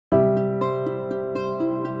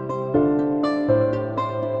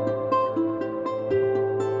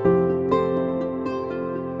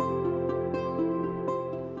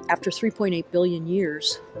after 3.8 billion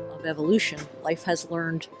years of evolution, life has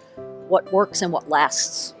learned what works and what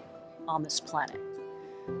lasts on this planet.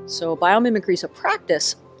 So biomimicry is a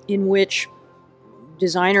practice in which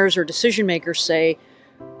designers or decision makers say,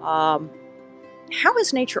 how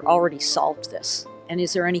has nature already solved this? And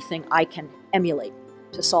is there anything I can emulate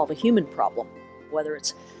to solve a human problem? Whether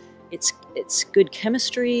it's good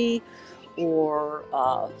chemistry or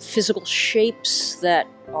physical shapes that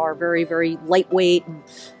are very, very lightweight and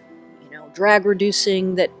drag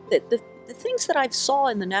reducing, the things that I saw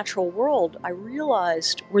in the natural world, I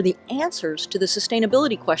realized were the answers to the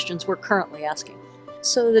sustainability questions we're currently asking.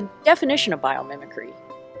 So the definition of biomimicry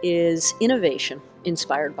is innovation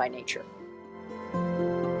inspired by nature.